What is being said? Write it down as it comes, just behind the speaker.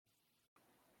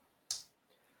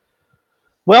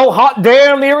Well, hot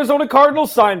damn, the Arizona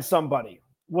Cardinals signed somebody.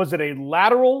 Was it a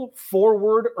lateral,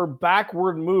 forward, or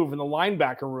backward move in the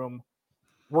linebacker room?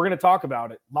 We're going to talk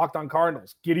about it. Locked on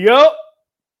Cardinals. Giddy up!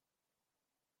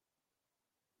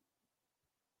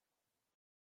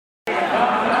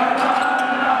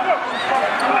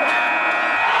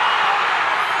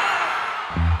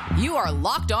 You are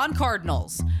Locked On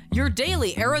Cardinals, your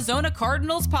daily Arizona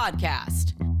Cardinals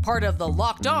podcast. Part of the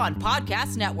Locked On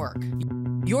Podcast Network.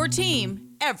 Your team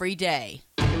every day.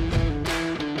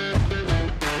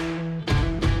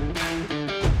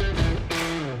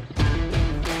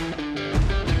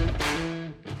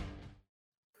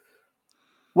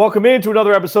 Welcome into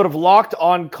another episode of Locked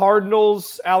On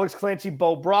Cardinals. Alex Clancy,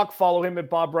 Bo Brock. Follow him at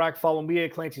Bob Brack. Follow me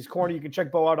at Clancy's Corner. You can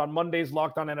check Bo out on Mondays,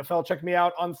 Locked On NFL. Check me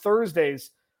out on Thursdays,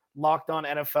 Locked On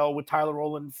NFL with Tyler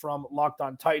Rowland from Locked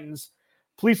On Titans.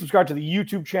 Please subscribe to the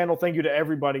YouTube channel. Thank you to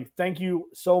everybody. Thank you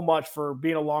so much for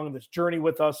being along this journey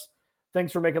with us.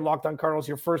 Thanks for making Locked On Cardinals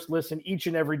your first listen each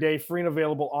and every day, free and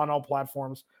available on all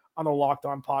platforms on the Locked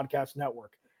On Podcast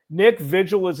Network. Nick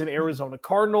Vigil is an Arizona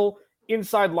Cardinal.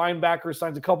 Inside linebacker,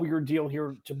 signs a couple-year deal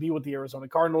here to be with the Arizona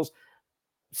Cardinals,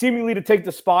 seemingly to take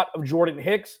the spot of Jordan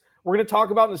Hicks. We're going to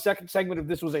talk about in the second segment if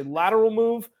this was a lateral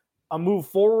move, a move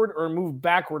forward, or a move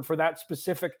backward for that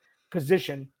specific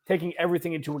position, taking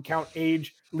everything into account: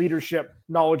 age, leadership,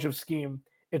 knowledge of scheme,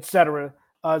 etc.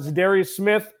 Zadarius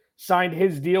Smith signed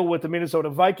his deal with the Minnesota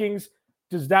Vikings.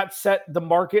 Does that set the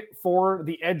market for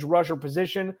the edge rusher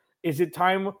position? Is it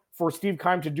time for Steve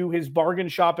Keim to do his bargain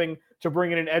shopping to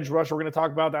bring in an edge rusher? We're going to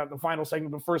talk about that in the final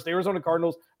segment. But first, the Arizona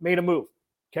Cardinals made a move.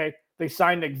 Okay, they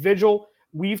signed Nick Vigil.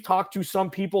 We've talked to some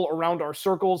people around our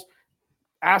circles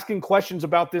asking questions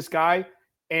about this guy,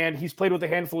 and he's played with a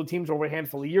handful of teams over a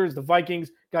handful of years. The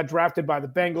Vikings, got drafted by the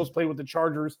Bengals, played with the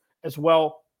Chargers as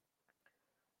well.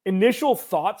 Initial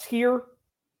thoughts here,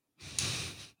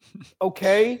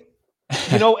 okay.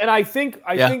 And I think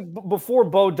before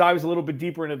Bo dives a little bit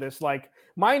deeper into this, like,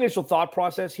 my initial thought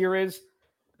process here is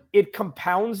it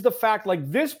compounds the fact, like,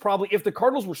 this probably, if the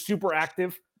Cardinals were super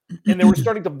active and they were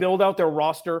starting to build out their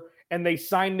roster and they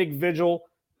signed Nick Vigil,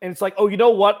 and it's like, oh, you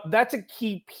know what? That's a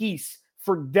key piece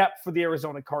for depth for the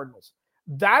Arizona Cardinals.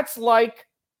 That's like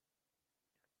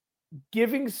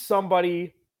giving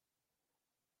somebody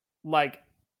like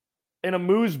an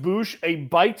amuse-bouche a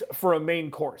bite for a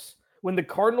main course. When the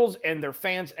Cardinals and their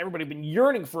fans, everybody have been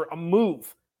yearning for a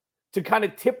move to kind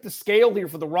of tip the scale here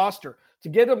for the roster, to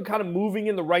get them kind of moving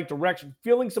in the right direction,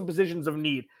 filling some positions of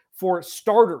need for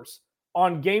starters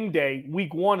on game day,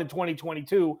 week 1 in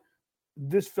 2022,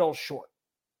 this fell short.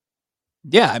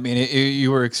 Yeah, I mean,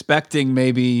 you were expecting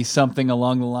maybe something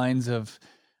along the lines of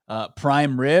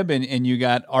prime rib, and you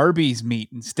got Arby's meat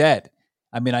instead.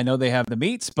 I mean, I know they have the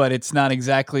meats, but it's not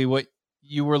exactly what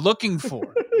you were looking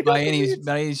for by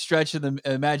any stretch of the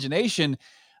imagination.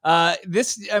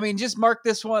 Just mark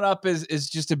this one up as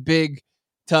just a big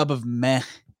tub of meh.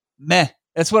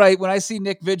 That's what when I see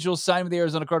Nick Vigil sign with the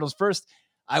Arizona Cardinals first,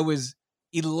 I was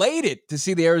elated to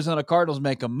see the Arizona Cardinals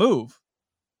make a move.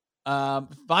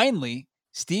 Finally,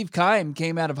 Steve Keim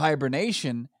came out of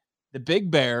hibernation, the big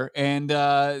bear, and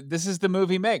this is the move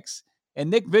he makes. And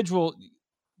Nick Vigil,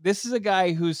 this is a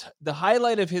guy who's the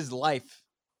highlight of his life,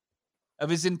 of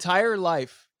his entire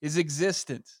life, his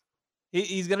existence.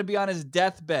 He's going to be on his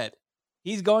deathbed.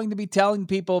 He's going to be telling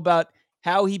people about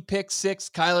how he picked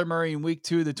 6 Kyler Murray in week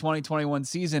 2 of the 2021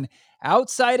 season.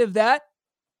 Outside of that,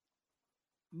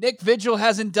 Nick Vigil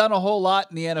hasn't done a whole lot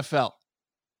in the NFL.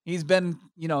 He's been,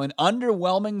 an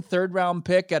underwhelming 3rd-round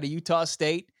pick out of Utah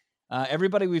State.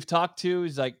 Everybody we've talked to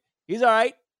is like, he's all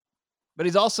right, but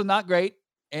he's also not great.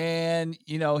 And,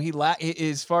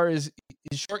 as far as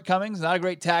his shortcomings, not a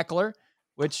great tackler,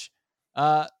 which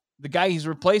the guy he's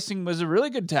replacing was a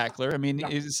really good tackler. I mean,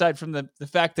 aside from the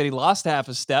fact that he lost half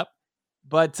a step.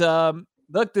 But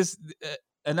look, this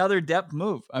another depth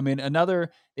move. I mean, the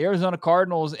Arizona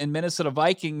Cardinals and Minnesota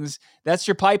Vikings, that's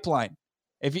your pipeline.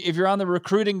 If you're on the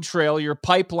recruiting trail, your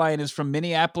pipeline is from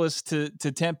Minneapolis to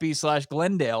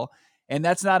Tempe/Glendale, and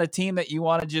that's not a team that you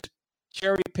want to just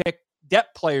cherry pick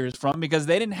depth players from because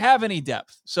they didn't have any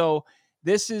depth. So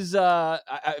this is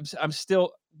I'm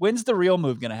still. When's the real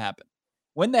move going to happen?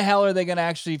 When the hell are they going to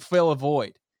actually fill a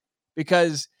void?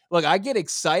 Because look, I get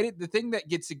excited. The thing that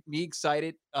gets me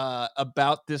excited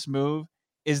about this move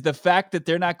is the fact that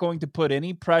they're not going to put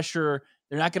any pressure.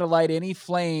 They're not going to light any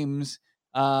flames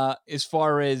as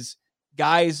far as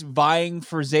guys vying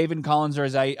for Zaven Collins or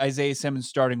Isaiah Simmons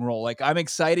starting role. Like, I'm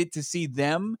excited to see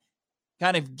them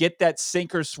kind of get that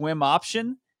sink or swim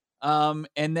option. And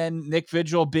then Nick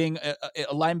Vigil being a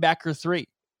linebacker 3.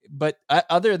 But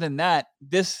other than that,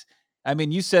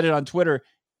 you said it on Twitter,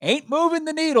 ain't moving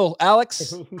the needle,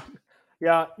 Alex.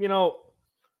 Yeah,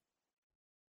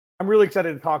 I'm really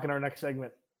excited to talk in our next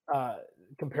segment,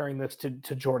 comparing this to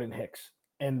Jordan Hicks.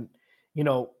 And,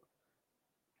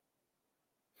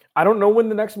 I don't know when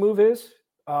the next move is.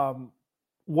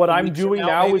 What I'm doing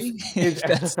now is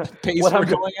that's the pace what we're I'm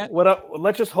going at.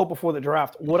 let's just hope before the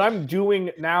draft. What I'm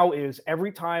doing now is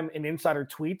every time an insider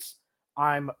tweets,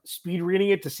 I'm speed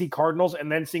reading it to see Cardinals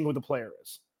and then seeing who the player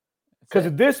is. Because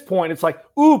at this point, it's like,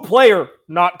 ooh, player,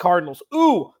 not Cardinals.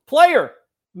 Ooh, player,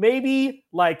 maybe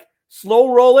like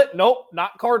slow roll it. Nope,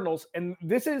 not Cardinals. And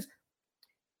this is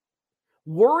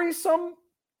worrisome.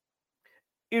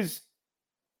 Is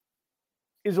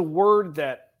a word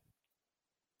that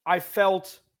I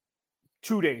felt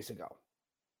 2 days ago.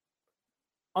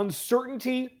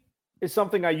 Uncertainty is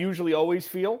something I usually always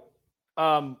feel,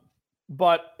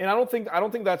 but I don't think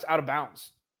that's out of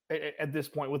bounds at this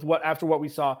point with after what we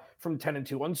saw from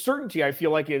 10-2. Uncertainty, I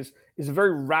feel like is a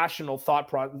very rational thought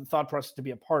process to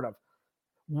be a part of.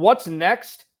 What's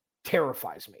next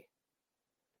terrifies me.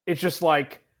 It's just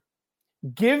like,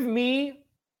 give me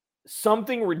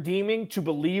something redeeming to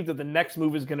believe that the next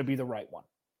move is going to be the right one.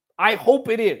 I hope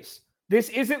it is. This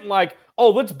isn't like, oh,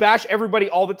 let's bash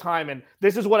everybody all the time and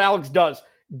this is what Alex does.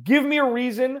 Give me a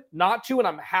reason not to, and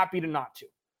I'm happy to not to.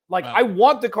 Like, wow. I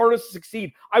want the Cardinals to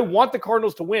succeed. I want the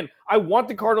Cardinals to win. I want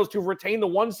the Cardinals to retain the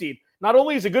 1 seed. Not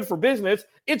only is it good for business,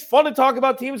 it's fun to talk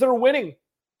about teams that are winning.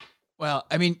 Well,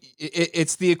 I mean,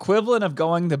 it's the equivalent of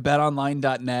going to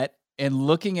betonline.net and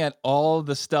looking at all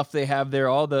the stuff they have there,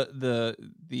 all the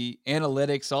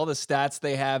analytics, all the stats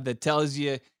they have that tells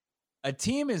you a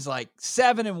team is like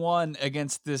 7-1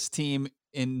 against this team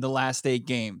in the last 8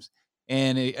 games,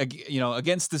 and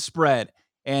against the spread,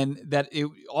 and that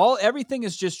everything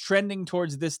is just trending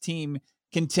towards this team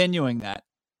continuing that.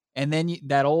 And then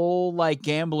that old like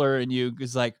gambler in you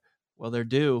is like, well, they're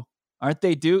due. Aren't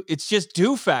they due? It's just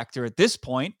due factor at this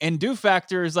point. And due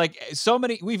factor is like so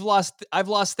many. I've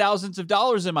lost thousands of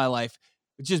dollars in my life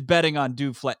just betting on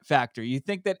due factor. You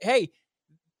think that, hey,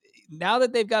 now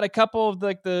that they've got a couple of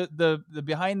like the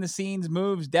behind the scenes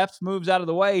moves, depth moves out of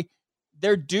the way,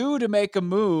 they're due to make a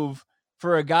move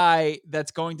for a guy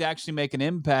that's going to actually make an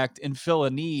impact and fill a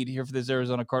need here for this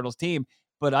Arizona Cardinals team.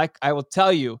 But I will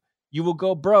tell you, you will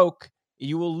go broke.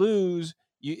 You will lose.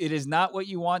 It is not what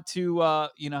you want to,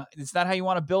 it's not how you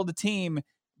want to build a team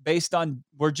based on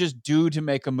we're just due to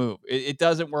make a move. It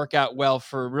doesn't work out well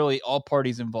for really all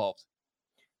parties involved.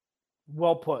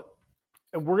 Well put.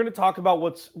 And we're going to talk about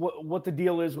what the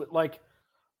deal is with, like,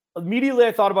 immediately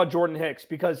I thought about Jordan Hicks,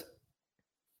 because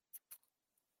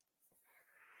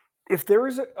if there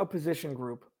is a position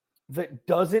group that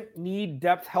doesn't need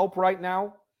depth help right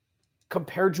now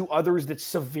compared to others that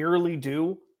severely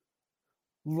do,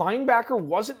 linebacker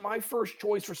wasn't my first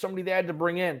choice for somebody they had to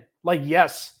bring in. Like,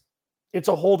 yes, it's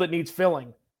a hole that needs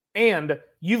filling. And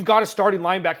you've got a starting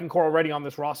linebacking core already on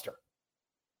this roster.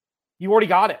 You already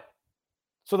got it.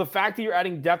 So the fact that you're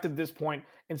adding depth at this point,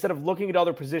 instead of looking at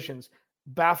other positions,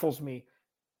 baffles me.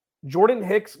 Jordan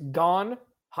Hicks gone,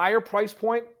 higher price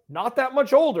point, not that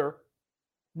much older.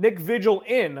 Nick Vigil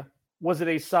in. Was it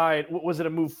a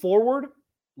move forward,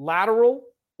 lateral,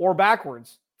 or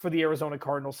backwards for the Arizona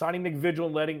Cardinals? Signing Nick Vigil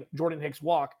and letting Jordan Hicks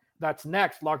walk. That's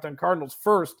next. Locked on Cardinals.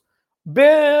 First,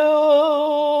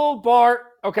 Bill Bart.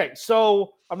 Okay,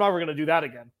 so I'm never going to do that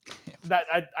again.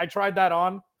 I tried that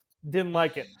on. Didn't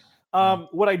like it.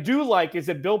 What I do like is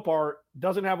that Built Bar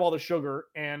doesn't have all the sugar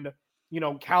and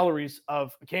calories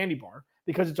of a candy bar,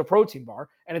 because it's a protein bar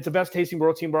and it's the best tasting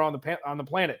protein bar on the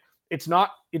planet. It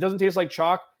doesn't taste like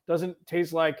chalk, doesn't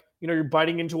taste like you're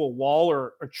biting into a wall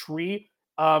or a tree.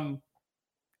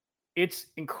 It's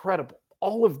incredible,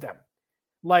 all of them.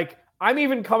 Like, I'm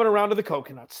even coming around to the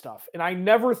coconut stuff, and I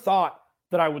never thought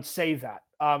that I would say that.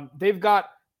 They've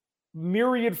got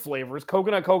myriad flavors: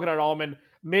 coconut, almond,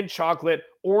 mint chocolate.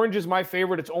 Orange is my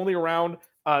favorite. It's only around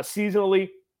seasonally,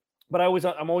 but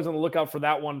I'm always on the lookout for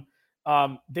that one.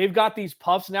 They've got these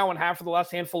puffs now and have for the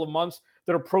last handful of months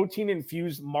that are protein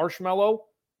infused marshmallow,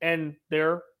 and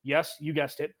they're, yes, you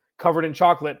guessed it, covered in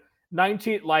chocolate.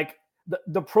 19, like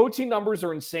the protein numbers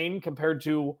are insane compared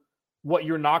to what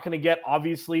you're not going to get,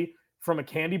 obviously, from a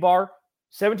candy bar.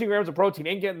 17 grams of protein,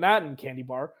 ain't getting that in a candy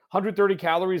bar. 130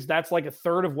 calories, that's like a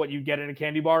third of what you get in a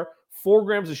candy bar. 4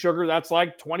 grams of sugar, that's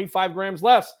like 25 grams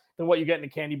less than what you get in a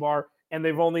candy bar. And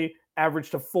they've only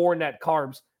averaged to 4 net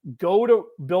carbs. Go to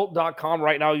built.com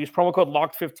right now. Use promo code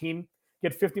LOCKED15.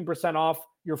 Get 15% off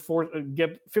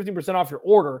get 15% off your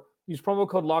order. Use promo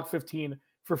code LOCKED15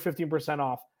 for 15%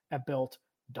 off at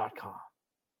built.com.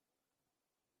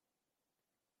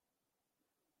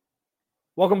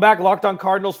 Welcome back, Locked On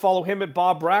Cardinals. Follow him at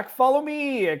Bob Brack. Follow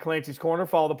me at Clancy's Corner.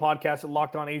 Follow the podcast at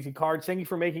Locked On AZ Cards. Thank you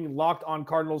for making Locked On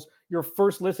Cardinals your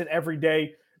first listen every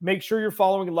day. Make sure you're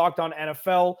following Locked On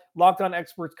NFL. Locked On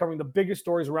experts covering the biggest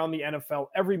stories around the NFL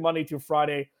every Monday through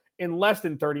Friday in less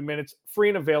than 30 minutes, free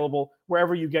and available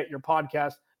wherever you get your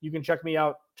podcast. You can check me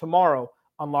out tomorrow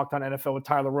on Locked On NFL with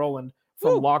Tyler Rowland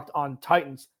from Locked On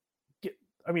Titans.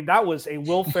 I mean, that was a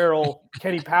Will Ferrell,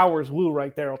 Kenny Powers woo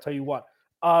right there, I'll tell you what.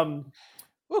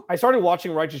 I started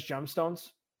watching Righteous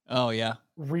Gemstones. Oh yeah,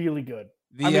 really good.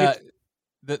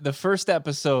 The first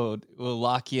episode will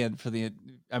lock you in for the.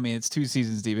 I mean, it's 2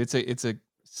 seasons deep. It's a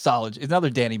solid. It's another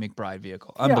Danny McBride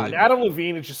vehicle. Yeah, and Adam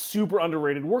Levine is just super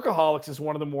underrated. Workaholics is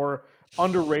one of the more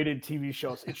underrated TV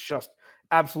shows. It's just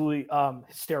absolutely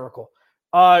hysterical.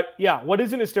 What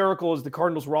isn't hysterical is the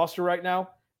Cardinals roster right now.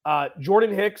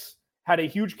 Jordan Hicks had a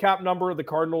huge cap number. The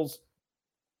Cardinals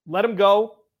let him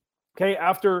go. Okay,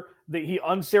 after he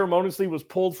unceremoniously was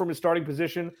pulled from his starting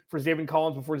position for Zaven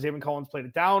Collins before Zaven Collins played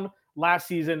it down last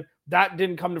season. That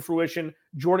didn't come to fruition.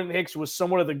 Jordan Hicks was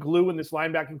somewhat of the glue in this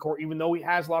linebacking core, even though he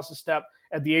has lost a step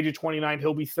at the age of 29.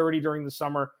 He'll be 30 during the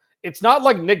summer. It's not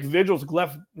like Nick Vigil's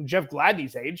Jeff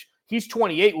Gladney's age. He's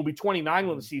 28, will be 29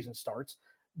 when the season starts.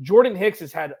 Jordan Hicks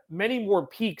has had many more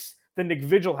peaks than Nick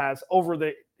Vigil has over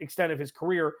the extent of his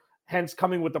career, hence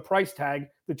coming with the price tag,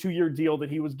 the 2-year deal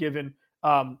that he was given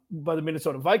by the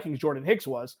Minnesota Vikings, Jordan Hicks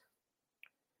was.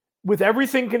 With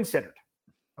everything considered,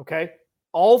 okay,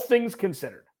 all things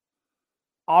considered,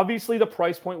 obviously the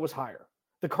price point was higher.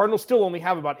 The Cardinals still only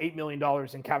have about $8 million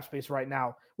in cap space right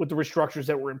now with the restructures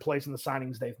that were in place and the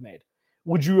signings they've made.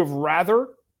 Would you have rather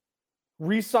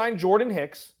re-signed Jordan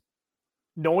Hicks,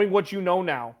 knowing what you know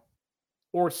now,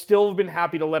 or still have been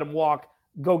happy to let him walk,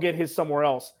 go get his somewhere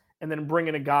else, and then bring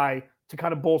in a guy to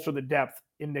kind of bolster the depth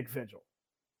in Nick Vigil?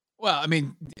 Well, I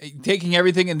mean, taking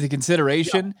everything into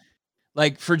consideration,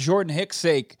 like for Jordan Hicks'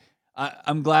 sake,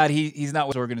 I'm glad he's not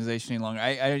with the organization any longer.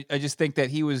 I just think that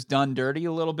he was done dirty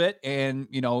a little bit, and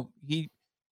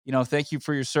thank you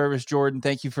for your service, Jordan.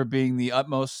 Thank you for being the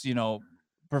utmost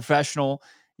professional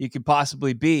you could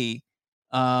possibly be,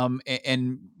 and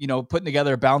putting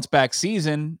together a bounce back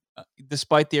season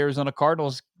despite the Arizona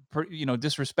Cardinals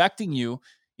disrespecting you.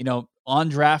 On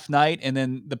draft night and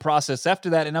then the process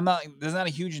after that. And there's not a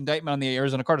huge indictment on the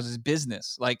Arizona Cardinals. It's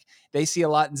business. Like, they see a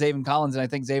lot in Zaven Collins, and I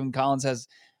think Zaven Collins has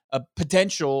a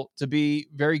potential to be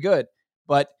very good.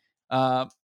 But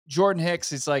Jordan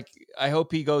Hicks, it's like, I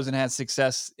hope he goes and has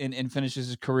success and finishes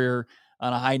his career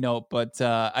on a high note. But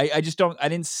I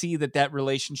didn't see that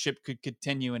relationship could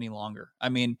continue any longer. I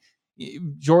mean,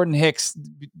 Jordan Hicks,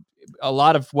 a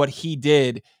lot of what he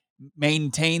did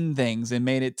maintained things and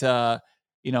made it,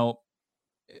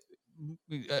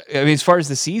 as far as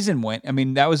the season went, I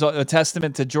mean, that was a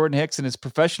testament to Jordan Hicks and his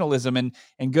professionalism and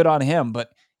good on him.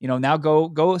 But, now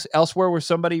go elsewhere where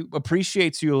somebody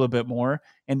appreciates you a little bit more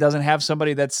and doesn't have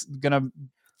somebody that's going to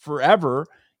forever,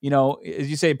 as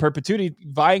you say, perpetuity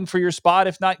vying for your spot,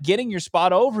 if not getting your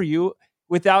spot over you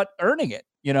without earning it,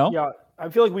 Yeah. I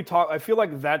feel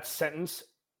like that sentence,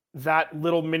 that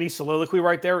little mini soliloquy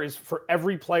right there is for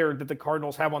every player that the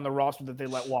Cardinals have on the roster that they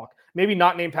let walk. Maybe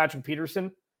not named Patrick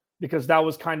Peterson, because that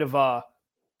was kind of a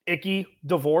icky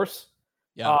divorce.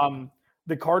 Yeah.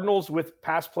 The Cardinals with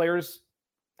past players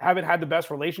haven't had the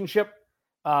best relationship.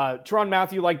 Tyrann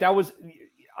Mathieu, like that was,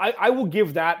 I will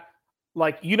give that,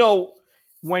 like,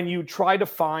 when you try to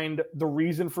find the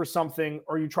reason for something,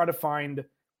 or you try to find,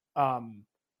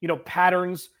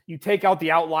 patterns, you take out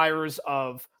the outliers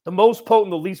of the most potent,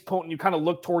 the least potent, you kind of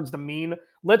look towards the mean.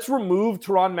 Let's remove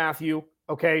Tyrann Mathieu.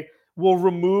 Okay. We'll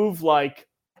remove like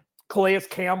Calais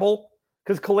Campbell,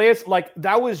 because Calais, like,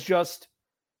 that was just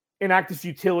an act of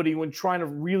futility when trying to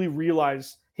really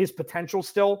realize his potential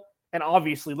still. And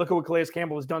obviously, look at what Calais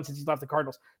Campbell has done since he's left the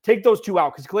Cardinals. Take those two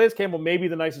out, because Calais Campbell may be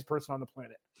the nicest person on the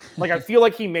planet. Like, I feel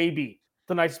like he may be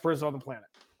the nicest person on the planet,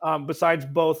 besides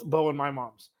both Bo and my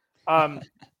mom's.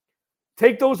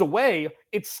 Take those away,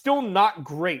 it's still not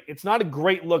great. It's not a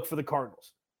great look for the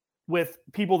Cardinals with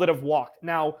people that have walked.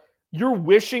 Now, you're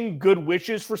wishing good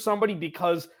wishes for somebody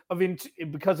because of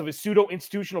a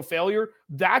pseudo-institutional failure.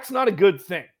 That's not a good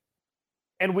thing.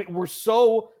 And we're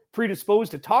so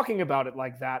predisposed to talking about it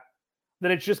like that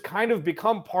it's just kind of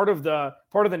become part of the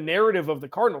narrative of the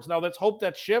Cardinals. Now, let's hope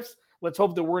that shifts. Let's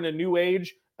hope that we're in a new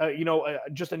age,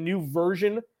 just a new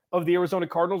version of the Arizona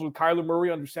Cardinals with Kyler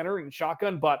Murray under center and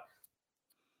shotgun. But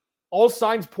all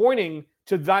signs pointing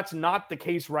to that's not the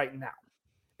case right now.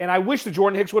 And I wish that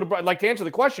Jordan Hicks would have, like, to answer the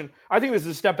question, I think this is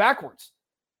a step backwards.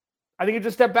 I think it's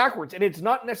a step backwards. And it's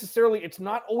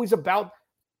not always about,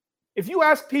 if you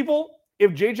ask people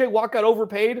if JJ Watt got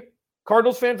overpaid,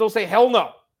 Cardinals fans, they'll say, hell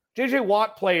no. JJ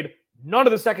Watt played none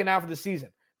of the second half of the season.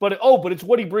 But it's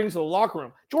what he brings to the locker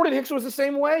room. Jordan Hicks was the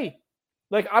same way.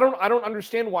 Like, I don't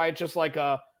understand why it's just like,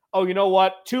 you know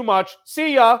what? Too much.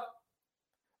 See ya.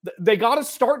 They got to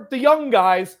start the young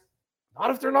guys,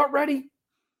 not if they're not ready.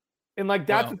 And like,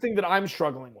 that's the thing that I'm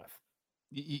struggling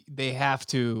with. They have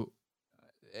to.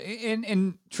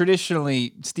 And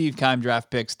traditionally, Steve Keim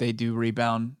draft picks, they do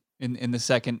rebound in the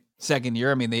second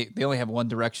year. I mean, they only have one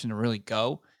direction to really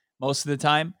go most of the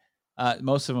time.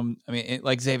 Most of them, I mean,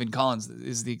 like Zaven Collins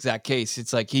is the exact case.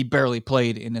 It's like he barely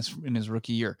played in his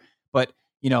rookie year. But,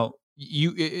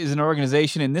 you as an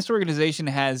organization, and this organization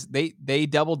they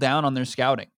double down on their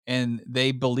scouting, and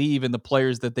they believe in the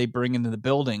players that they bring into the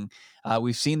building.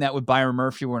 We've seen that with Byron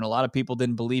Murphy, when a lot of people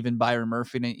didn't believe in Byron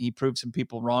Murphy, and he proved some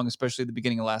people wrong, especially at the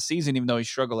beginning of last season, even though he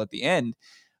struggled at the end.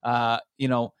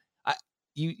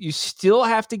 You still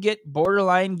have to get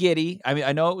borderline giddy. I mean,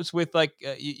 I know it was with like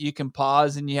you can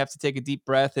pause and you have to take a deep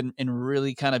breath and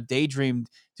really kind of daydream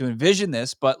to envision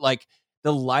this, but like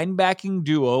the linebacking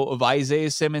duo of Isaiah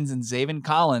Simmons and Zaven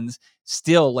Collins,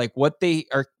 still like what they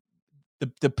are,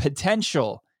 the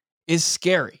potential is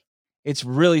scary. It's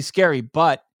really scary,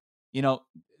 but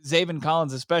Zaven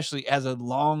Collins especially has a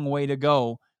long way to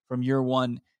go from year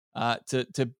one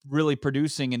to really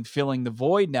producing and filling the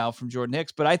void now from Jordan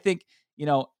Hicks. But I think,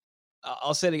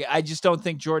 I'll say it again, I just don't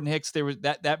think Jordan Hicks, there was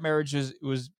that marriage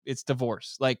it's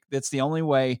divorce. Like, that's the only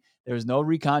way. There was no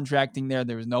recontracting there.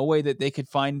 There was no way that they could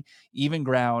find even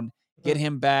ground, get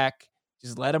him back,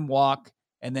 just let him walk,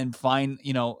 and then find,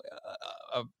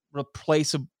 a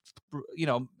replaceable,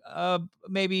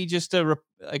 maybe just a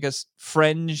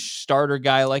fringe starter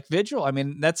guy like Vigil. I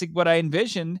mean, that's what I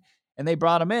envisioned, and they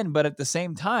brought him in. But at the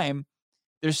same time,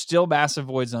 there's still massive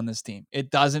voids on this team.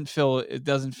 It doesn't fill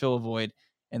a void.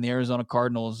 And the Arizona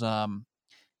Cardinals, I'm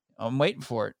waiting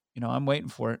for it. I'm waiting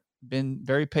for it. Been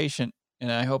very patient, and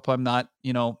I hope I'm not,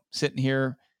 sitting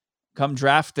here come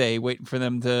draft day waiting for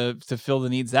them to fill the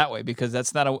needs that way, because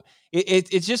that's not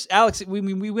it's just, Alex,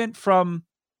 we went from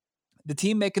the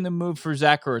team making the move for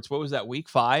Zach Ertz. What was that, week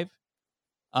 5?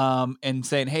 And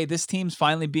saying, hey, this team's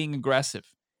finally being aggressive,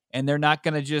 and they're not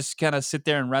going to just kind of sit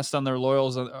there and rest on their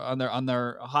laurels on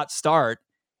their hot start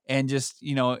and just,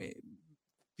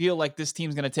 feel like this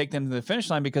team's going to take them to the finish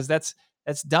line, because that's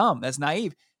dumb. That's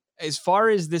naive. As far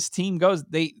as this team goes,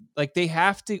 they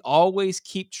have to always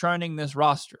keep churning this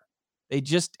roster. They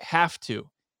just have to.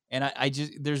 And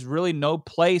there's really no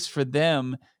place for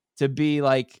them to be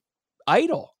like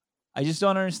idle. I just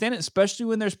don't understand it, especially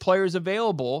when there's players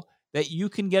available that you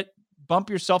can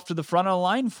bump yourself to the front of the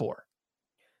line for.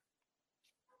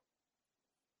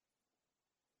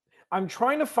 I'm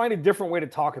trying to find a different way to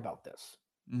talk about this.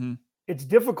 Mm-hmm. It's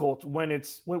difficult when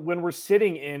we're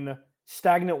sitting in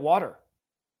stagnant water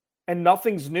and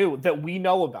nothing's new that we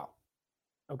know about.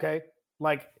 Okay.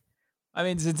 Like, I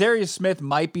mean, Zadarius Smith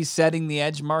might be setting the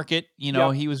edge market.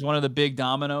 Yep. He was one of the big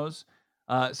dominoes.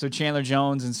 So Chandler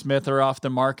Jones and Smith are off the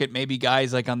market. Maybe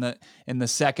guys like in the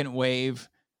second wave,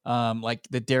 like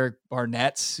the Derek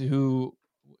Barnetts, who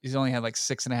he's only had like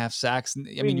 6.5 sacks.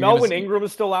 I mean, Melvin Ingram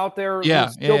is still out there. Yeah,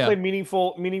 he still played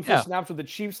meaningful snaps with the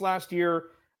Chiefs last year.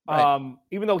 Right.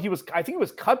 Even though I think he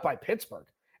was cut by Pittsburgh,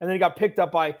 and then he got picked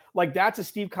up by, like, that's a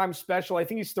Steve Keim special. I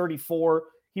think he's 34.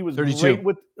 He was 32. Great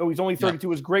with, he's only 32.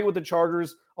 Was great with the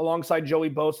Chargers alongside Joey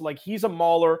Bosa. Like, he's a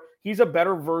mauler. He's a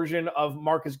better version of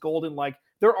Marcus Golden. Like,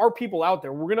 there are people out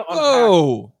there. We're going to unpack.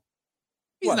 Oh,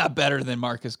 he's not better than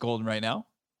Marcus Golden right now.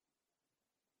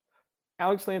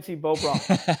 Alex Clancy, Bo Brock.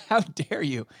 How dare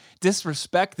you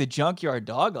disrespect the junkyard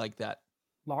dog like that?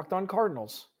 Locked On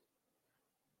Cardinals.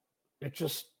 It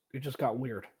just got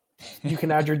weird. You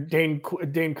can add your Dane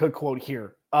Cook quote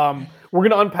here. We're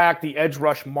going to unpack the edge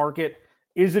rush market.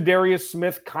 Is Zadarius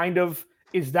Smith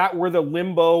is that where the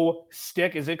limbo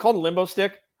stick? Is it called a limbo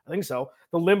stick? I think so.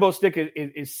 The limbo stick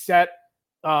is set.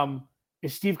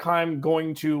 Is Steve Keim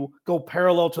going to go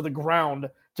parallel to the ground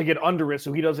to get under it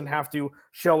so he doesn't have to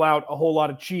shell out a whole lot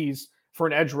of cheese for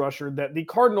an edge rusher that the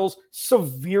Cardinals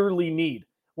severely need?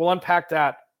 We'll unpack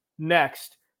that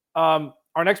next.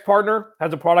 Our next partner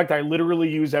has a product I literally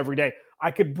use every day.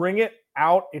 I could bring it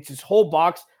out. It's his whole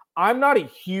box. I'm not a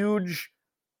huge,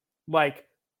 like,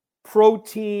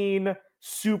 protein,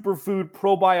 superfood,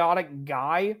 probiotic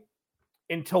guy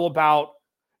until about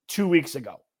 2 weeks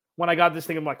ago. When I got this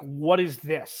thing, I'm like, what is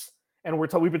this? And we've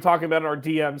been talking about it in our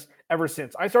DMs ever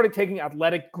since. I started taking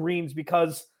Athletic Greens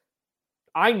because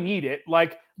I need it.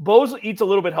 Like, Bose eats a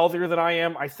little bit healthier than I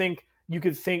am. I think you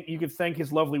could thank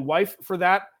his lovely wife for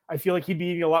that. I feel like he'd be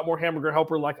eating a lot more Hamburger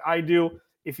Helper like I do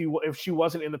if she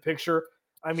wasn't in the picture.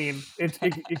 I mean, it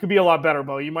could be a lot better,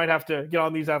 Bo. You might have to get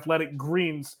on these Athletic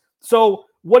Greens. So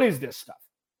what is this stuff?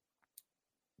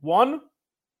 1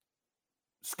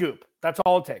 scoop. That's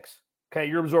all it takes. Okay,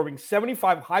 you're absorbing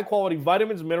 75 high-quality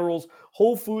vitamins, minerals,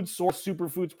 whole food source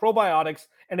superfoods, probiotics,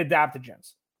 and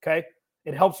adaptogens. Okay,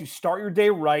 it helps you start your day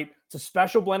right. It's a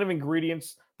special blend of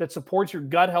ingredients that supports your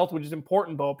gut health, which is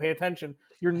important, Bo. Pay attention.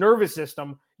 Your nervous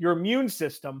system, your immune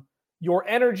system, your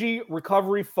energy,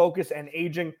 recovery, focus, and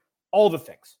aging, all the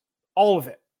things. All of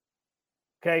it.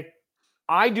 Okay,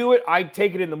 I do it. I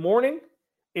take it in the morning.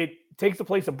 It takes the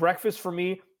place of breakfast for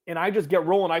me, and I just get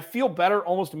rolling. I feel better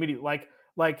almost immediately.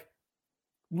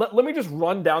 Let me just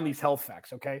run down these health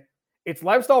facts, okay? It's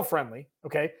lifestyle friendly,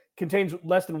 okay? Contains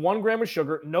less than 1 gram of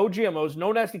sugar, no GMOs,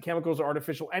 no nasty chemicals or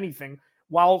artificial anything,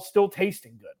 while still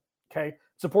tasting good, okay?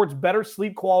 Supports better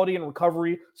sleep quality and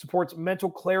recovery, supports mental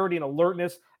clarity and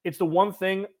alertness. It's the one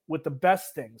thing with the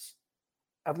best things.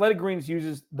 Athletic Greens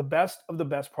uses the best of the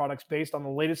best products based on the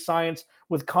latest science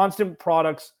with constant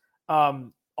products,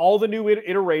 all the new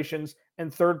iterations,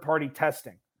 and third-party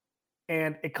testing.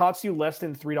 And it costs you less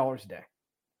than $3 a day.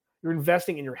 You're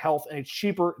investing in your health, and it's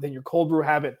cheaper than your cold brew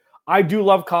habit. I do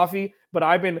love coffee, but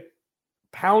I've been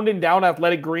pounding down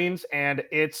Athletic Greens, and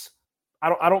I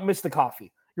don't miss the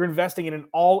coffee. You're investing in an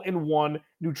all-in-one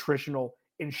nutritional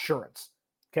insurance.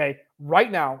 Okay,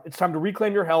 right now, it's time to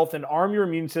reclaim your health and arm your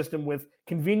immune system with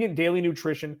convenient daily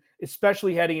nutrition,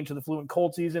 especially heading into the flu and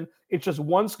cold season. It's just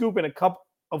 1 scoop in a cup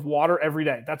of water every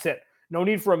day. That's it. No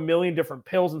need for a million different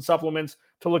pills and supplements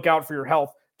to look out for your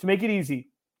health. To make it easy,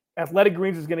 Athletic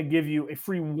Greens is going to give you a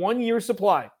free 1-year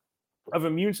supply of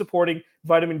immune-supporting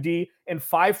vitamin D and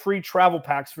 5 free travel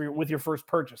packs with your first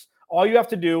purchase. All you have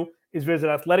to do is visit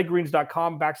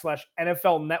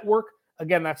athleticgreens.com/NFL Network.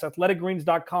 Again, that's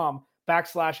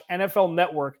athleticgreens.com/NFL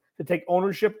Network to take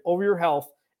ownership over your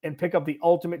health and pick up the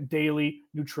ultimate daily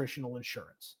nutritional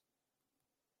insurance.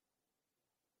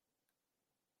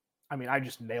 I mean, I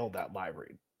just nailed that live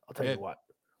read. I'll tell you what.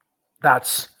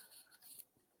 That's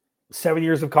 7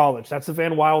 years of college. That's the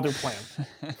Van Wilder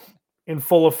plan in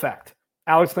full effect.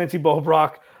 Alex Clancy, Bo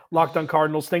Brock, Locked On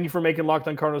Cardinals. Thank you for making Locked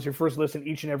On Cardinals your first listen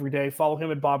each and every day. Follow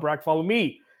him at Bob Brack. Follow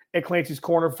me at Clancy's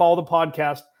Corner. Follow the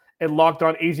podcast at Locked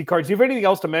On AZ Cards. Do you have anything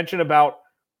else to mention about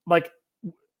like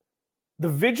the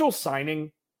Vigil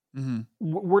signing? Mm-hmm.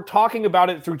 We're talking about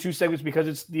it through 2 segments because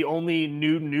it's the only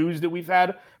new news that we've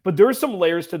had. But there's some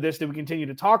layers to this that we continue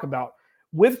to talk about.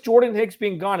 With Jordan Hicks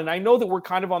being gone, and I know that we're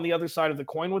kind of on the other side of the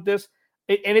coin with this,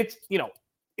 and it's,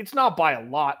 it's not by a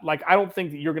lot. Like, I don't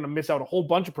think that you're going to miss out a whole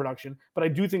bunch of production, but I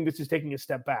do think this is taking a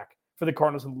step back for the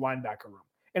Cardinals in the linebacker room,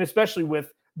 and especially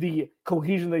with the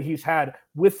cohesion that he's had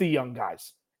with the young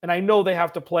guys. And I know they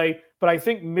have to play, but I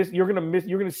think you're going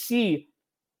to see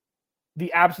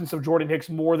the absence of Jordan Hicks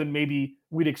more than maybe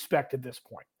we'd expect at this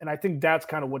point. And I think that's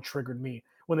kind of what triggered me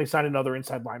when they signed another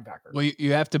inside linebacker. Well,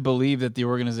 you have to believe that the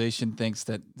organization thinks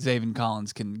that Zaven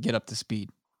Collins can get up to speed.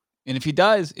 And if he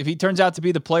does, if he turns out to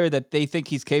be the player that they think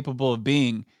he's capable of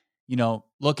being,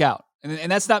 look out.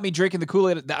 And that's not me drinking the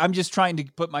Kool-Aid. I'm just trying to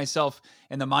put myself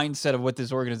in the mindset of what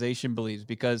this organization believes,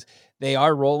 because they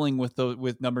are rolling with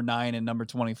number 9 and number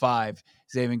 25,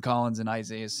 Zaven Collins and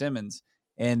Isaiah Simmons.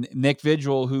 And Nick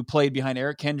Vigil, who played behind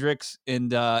Eric Kendricks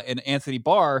and Anthony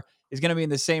Barr, is going to be in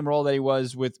the same role that he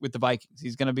was with the Vikings.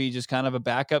 He's going to be just kind of a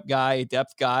backup guy, a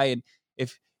depth guy. And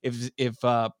if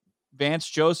Vance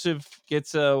Joseph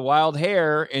gets a wild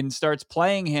hair and starts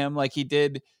playing him like he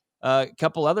did a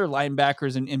couple other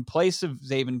linebackers in place of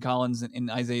Zaven Collins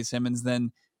and Isaiah Simmons,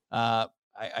 then I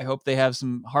hope they have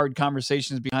some hard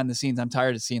conversations behind the scenes. I'm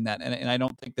tired of seeing that. And I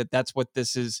don't think that that's what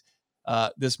this is.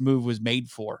 This move was made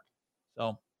for.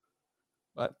 So,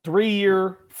 but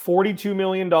 3-year, $42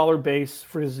 million base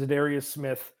for Zadarius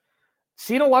Smith.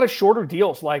 Seen a lot of shorter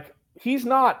deals. Like, he's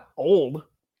not old,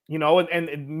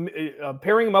 and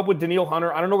pairing him up with Danielle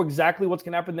Hunter, I don't know exactly what's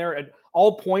going to happen there. At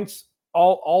all points,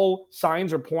 all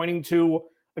signs are pointing to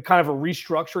a kind of a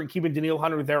restructure and keeping Danielle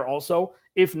Hunter there also.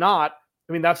 If not,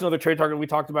 I mean, that's another trade target we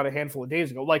talked about a handful of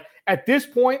days ago. Like, at this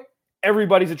point,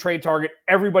 everybody's a trade target.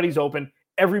 Everybody's open.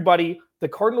 The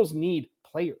Cardinals need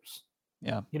players.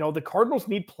 Yeah. The Cardinals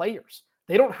need players.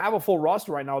 They don't have a full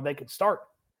roster right now they could start.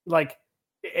 We're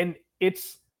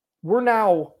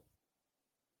now,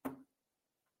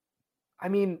 I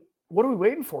mean, what are we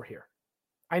waiting for here?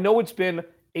 I know it's been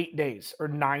 8 days or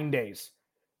 9 days.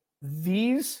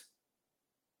 These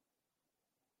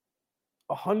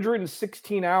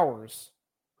 116 hours.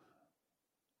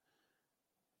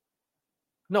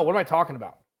 No, what am I talking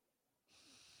about?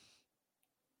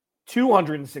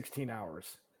 216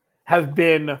 hours have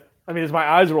been, as my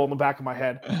eyes roll in the back of my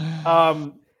head,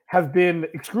 have been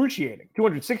excruciating.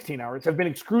 216 hours have been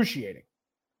excruciating.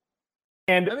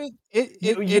 And I mean,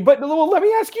 but let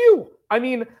me ask you. I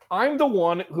mean, I'm the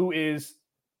one who is.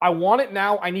 I want it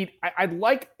now. I'd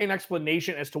like an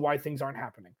explanation as to why things aren't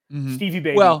happening. Stevie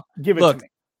Baby, well, give it look, to me.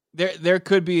 There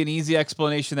could be an easy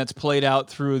explanation that's played out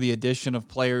through the addition of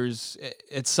players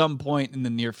at some point in the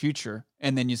near future,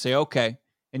 and then you say okay,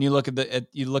 and you look at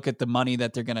the money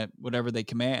that they're gonna whatever they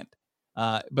command.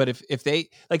 But if they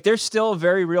like, there's still a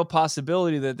very real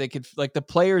possibility that they could, like, the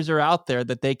players are out there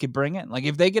that they could bring in. Like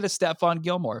if they get a Stephon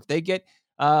Gilmore, if they get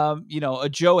a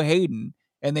Joe Hayden,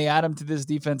 and they add him to this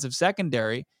defensive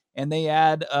secondary, and they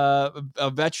add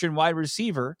a veteran wide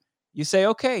receiver, you say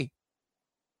okay.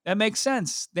 That makes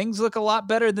sense. Things look a lot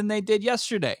better than they did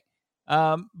yesterday.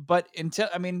 But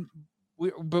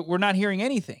we're not hearing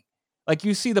anything. Like,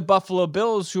 you see the Buffalo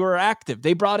Bills, who are active.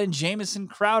 They brought in Jamison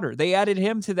Crowder. They added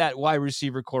him to that wide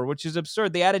receiver core, which is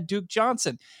absurd. They added Duke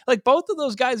Johnson. Like, both of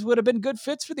those guys would have been good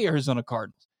fits for the Arizona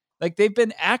Cardinals. Like, they've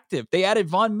been active. They added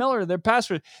Von Miller, their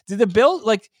passer. Did the Bills,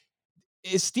 like,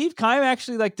 is Steve Keim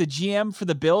actually like the GM for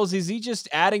the Bills? Is he just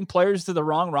adding players to the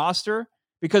wrong roster?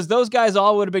 Because those guys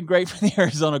all would have been great for the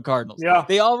Arizona Cardinals. Yeah.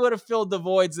 They all would have filled the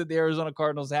voids that the Arizona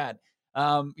Cardinals had.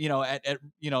 The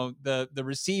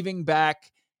receiving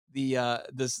back,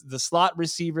 the slot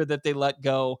receiver that they let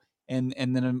go, and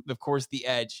then of course the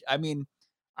edge. I mean,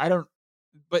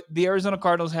 but the Arizona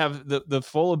Cardinals have the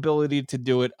full ability to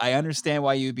do it. I understand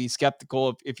why you'd be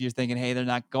skeptical if you're thinking, hey, they're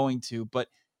not going to, but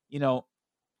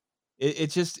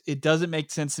it doesn't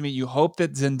make sense to me. You hope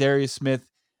that Za'Darius Smith,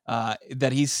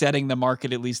 that he's setting the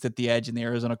market, at least at the edge, and the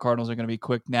Arizona Cardinals are going to be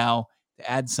quick now to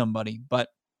add somebody. But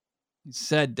he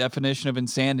said, definition of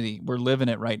insanity. We're living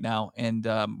it right now, and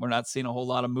we're not seeing a whole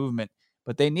lot of movement.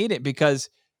 But they need it, because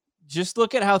just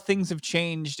look at how things have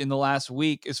changed in the last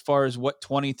week as far as what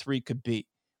 23 could be.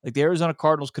 Like, the Arizona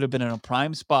Cardinals could have been in a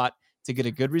prime spot to get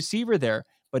a good receiver there.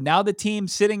 But now the team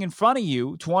sitting in front of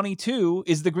you, 22,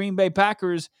 is the Green Bay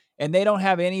Packers, and they don't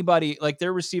have anybody. Like,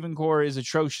 their receiving core is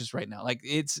atrocious right now. Like,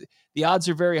 the odds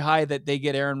are very high that they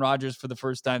get Aaron Rodgers for the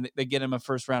first time. They get him a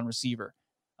first-round receiver.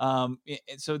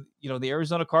 So the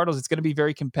Arizona Cardinals, it's going to be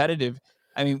very competitive.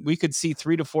 I mean, we could see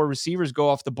 3 to 4 receivers go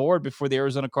off the board before the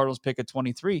Arizona Cardinals pick at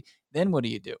 23. Then what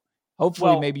do?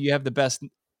 Hopefully, maybe you have the best.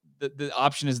 The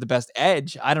option is the best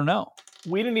edge. I don't know.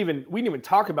 We didn't even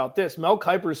talk about this. Mel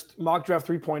Kiper's mock draft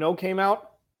 3.0 came out.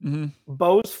 Mm-hmm.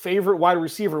 Bo's favorite wide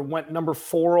receiver went number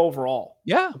 4 overall.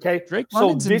 Yeah. Okay. Drake so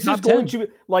London's this is going 10. to,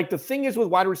 like, the thing is with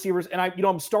wide receivers, and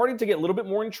I'm starting to get a little bit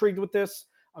more intrigued with this.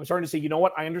 I'm starting to say, you know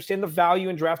what? I understand the value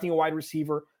in drafting a wide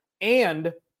receiver,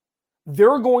 and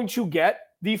they're going to get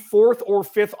the 4th or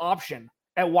 5th option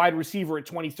at wide receiver at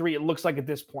 23. It looks like at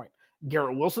this point.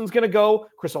 Garrett Wilson's going to go.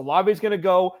 Chris Olave's going to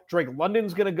go. Drake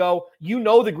London's going to go. You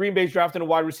know the Green Bay's drafting a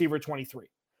wide receiver at 23.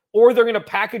 Or they're going to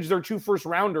package their 2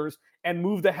 first-rounders and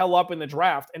move the hell up in the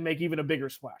draft and make even a bigger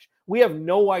splash. We have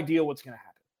no idea what's going to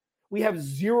happen. We have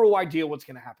zero idea what's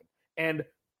going to happen. And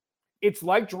it's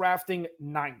like drafting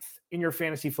 9th in your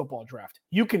fantasy football draft.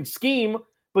 You can scheme,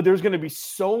 but there's going to be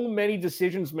so many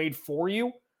decisions made for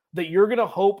you that you're going to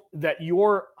hope that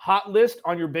your hot list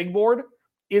on your big board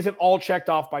isn't all checked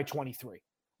off by 23.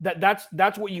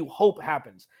 That's what you hope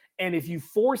happens. And if you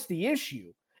force the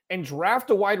issue and draft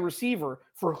a wide receiver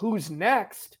for who's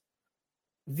next,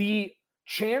 the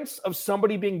chance of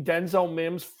somebody being Denzel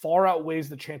Mims far outweighs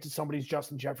the chance of somebody's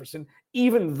Justin Jefferson,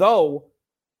 even though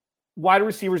wide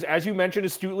receivers, as you mentioned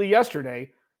astutely yesterday,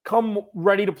 come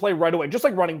ready to play right away, just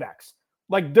like running backs.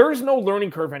 Like, there's no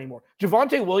learning curve anymore.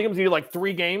 Javonte Williams needed like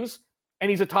 3 games, and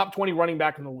he's a top 20 running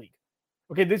back in the league.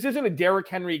 Okay, this isn't a Derrick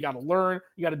Henry. You got to learn.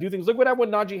 You got to do things. Look what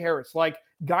happened with Najee Harris. Like,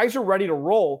 guys are ready to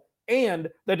roll, and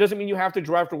that doesn't mean you have to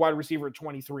draft a wide receiver at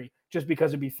 23 just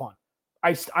because it'd be fun.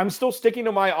 I'm still sticking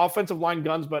to my offensive line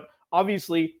guns, but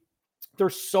obviously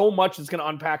there's so much that's going to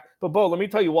unpack. But, Bo, let me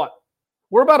tell you what.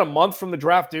 We're about a month from the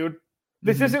draft, dude.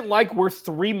 This isn't like we're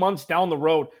 3 months down the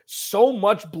road. So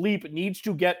much bleep needs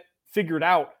to get figured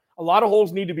out. A lot of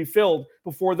holes need to be filled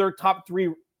before their top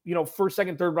 3, first,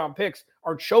 second, third round picks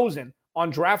are chosen on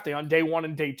draft day, on day 1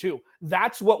 and day 2.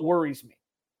 That's what worries me.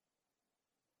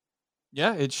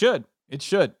 Yeah, it should. It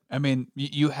should. I mean,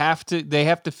 they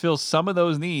have to fill some of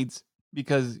those needs,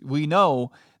 because we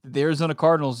know that the Arizona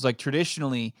Cardinals, like,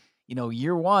 traditionally,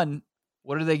 year 1,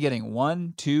 what are they getting?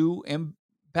 1, 2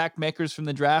 impact makers from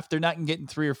the draft. They're not getting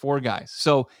 3 or 4 guys.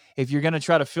 So if you're going to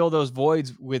try to fill those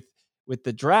voids with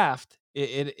the draft,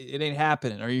 it ain't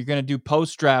happening. Or you're going to do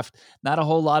post-draft, not a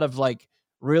whole lot of, like,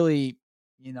 really,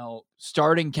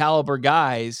 starting caliber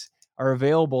guys. are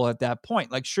available at that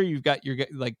point. Like, sure, you've got your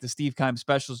like the Steve Keim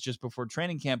specials just before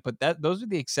training camp, but those are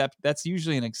that's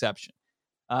usually an exception.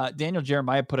 Daniel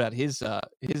Jeremiah put out his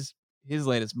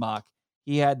latest mock.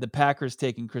 He had the Packers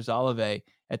taking Chris Olave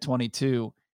at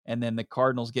 22, and then the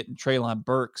Cardinals getting Treylon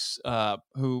Burks,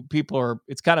 who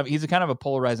he's a kind of a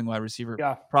polarizing wide receiver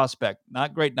prospect.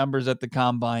 Not great numbers at the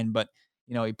combine, but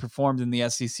he performed in the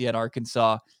SEC at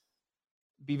Arkansas.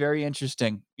 Be very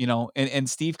interesting, and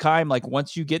Steve Keim, like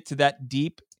once you get to that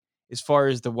deep as far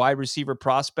as the wide receiver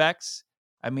prospects,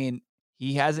 I mean,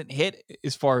 he hasn't hit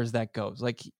as far as that goes.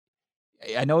 Like,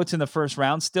 I know it's in the first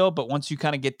round still, but once you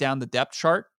kind of get down the depth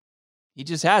chart, he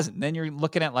just hasn't. Then you're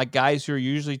looking at like guys who are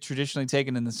usually traditionally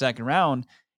taken in the second round.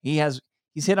 He's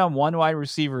hit on one wide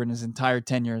receiver in his entire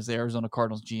tenure as the Arizona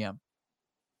Cardinals GM.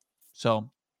 So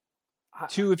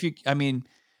two,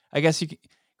 I guess you could,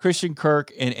 Christian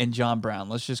Kirk and John Brown.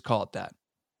 Let's just call it that.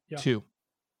 Yeah. Two.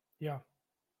 Yeah.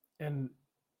 And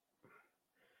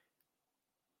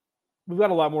we've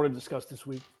got a lot more to discuss this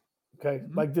week. Okay.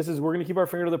 Mm-hmm. Like we're going to keep our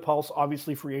finger to the pulse,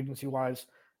 obviously free agency wise.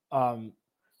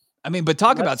 But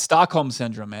talk about Stockholm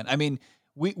syndrome, man. I mean,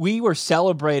 we were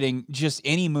celebrating just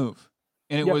any move,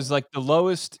 and it was like the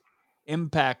lowest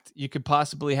impact you could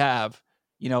possibly have.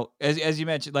 As you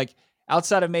mentioned, like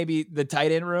outside of maybe the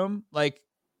tight end room, like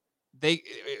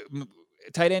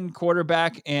tight end,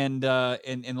 quarterback, and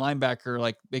linebacker,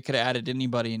 like they could have added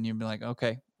anybody, and you'd be like,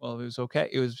 okay, well, it was okay.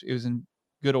 It was in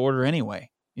good order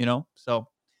anyway, So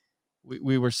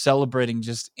we were celebrating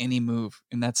just any move,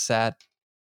 and that's sad.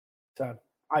 Sad.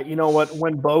 You know what?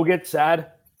 When Bo gets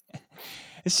sad,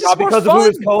 it's just not because of who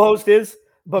his co-host is,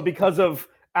 but because of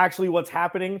actually what's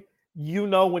happening.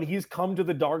 When he's come to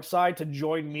the dark side to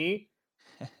join me,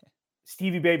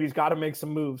 Stevie Baby's got to make some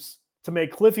moves to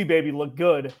make Cliffy Baby look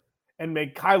good and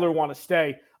make Kyler want to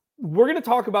stay. We're going to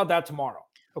talk about that tomorrow,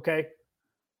 okay?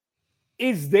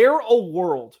 Is there a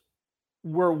world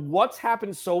where what's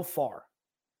happened so far,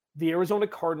 the Arizona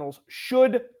Cardinals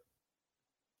should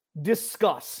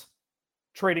discuss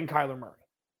trading Kyler Murray?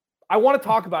 I want to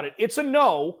talk about it. It's a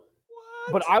no,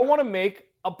 but I want to make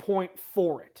a point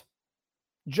for it.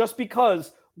 Just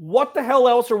because, what the hell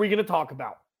else are we going to talk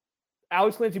about?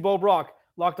 Alex Clancy, Bo Brock,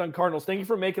 Locked On Cardinals. Thank you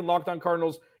for making Locked On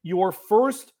Cardinals your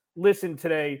first listen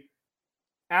today.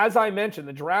 As I mentioned,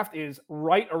 the draft is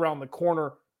right around the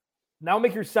corner. Now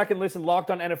make your second listen,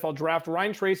 Locked On NFL Draft.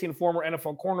 Ryan Tracy and former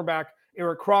NFL cornerback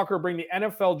Eric Crocker bring the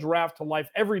NFL Draft to life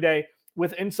every day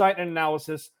with insight and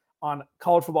analysis on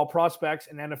college football prospects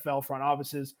and NFL front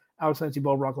offices. Alex Clancy,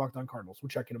 Bo Brock, Locked On Cardinals. We'll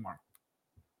check you tomorrow.